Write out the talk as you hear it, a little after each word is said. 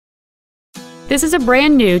This is a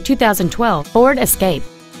brand new 2012 Ford Escape.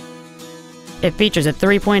 It features a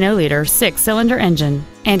 3.0-liter six-cylinder engine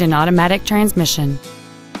and an automatic transmission.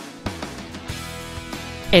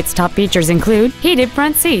 Its top features include heated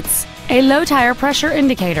front seats, a low tire pressure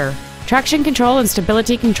indicator, traction control and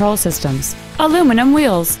stability control systems, aluminum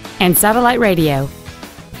wheels, and satellite radio.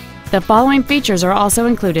 The following features are also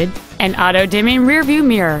included: an auto-dimming rearview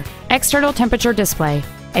mirror, external temperature display,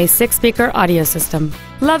 a 6-speaker audio system,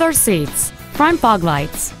 leather seats, front fog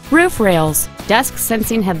lights, roof rails, dusk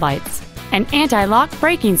sensing headlights, an anti-lock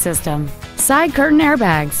braking system, side curtain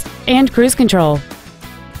airbags, and cruise control.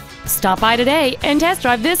 Stop by today and test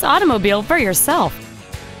drive this automobile for yourself.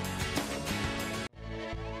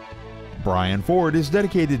 Brien Ford is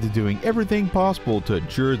dedicated to doing everything possible to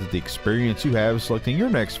ensure that the experience you have selecting your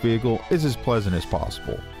next vehicle is as pleasant as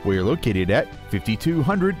possible. We are located at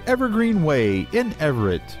 5200 Evergreen Way in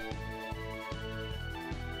Everett.